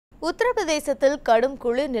உத்தரப்பிரதேசத்தில் கடும்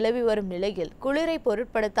குளிர் நிலவி வரும் நிலையில் குளிரை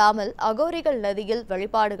பொருட்படுத்தாமல் அகோரிகள் நதியில்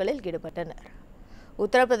வழிபாடுகளில் ஈடுபட்டனர்.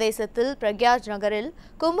 உத்தரப்பிரதேசத்தில் பிரக்யாஜ் நகரில்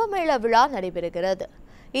கும்பமேளா விழா நடைபெறுகிறது.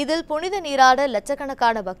 இதில் புனித நீராட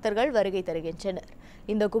லட்சக்கணக்கான பக்தர்கள் வருகை தருகின்றனர்.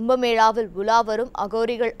 இந்த கும்பமேளாவில் உலா வரும்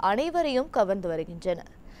அகோரிகள் அனைவரையும் கவர்ந்து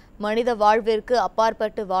வருகின்றனர். மனித வாழ்விற்கு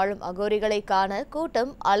அப்பாற்பட்டு வாழும் அகோரிகளை காண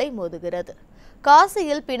கூட்டம் அலைமோதுகிறது.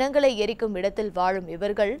 காசியில் பிணங்களை எரிக்கும் இடத்தில் வாழும்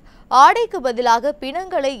இவர்கள் ஆடைக்கு பதிலாக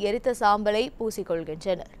பிணங்களை எரித்த சாம்பலை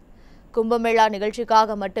பூசிக்கொள்கின்றனர். கும்பமேளா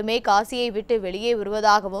நிகழ்ச்சிக்காக மட்டுமே காசியை விட்டு வெளியே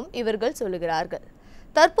வருவதாகவும் இவர்கள் சொல்லுகிறார்கள்.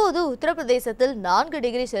 தற்போது உத்தரப்பிரதேசத்தில் 4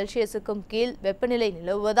 டிகிரி செல்சியஸுக்கும் கீழ் வெப்பநிலை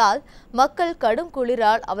நிலவுவதால் மக்கள் கடும்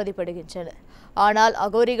குளிரால் அவதிப்படுகின்றனர். ஆனால்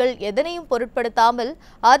அகோரிகள் எதனையும் பொருட்படுத்தாமல்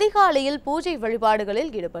அதிகாலையில் பூஜை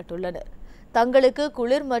வழிபாடுகளில் ஈடுபட்டுள்ளனர். தங்களுக்கு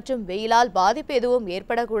குளிர் மற்றும் வெயிலால் பாதிப்பு எதுவும்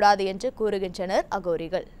ஏற்படக்கூடாது என்று கூறுகின்றனர்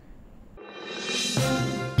அகோரிகள்.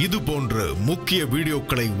 இது போன்ற முக்கிய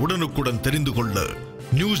வீடியோக்களை உடனுக்குடன் தெரிந்து கொள்ள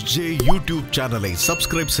NewsJ யூடியூப் சேனலை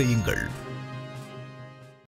சப்ஸ்கிரைப் செய்யுங்கள்.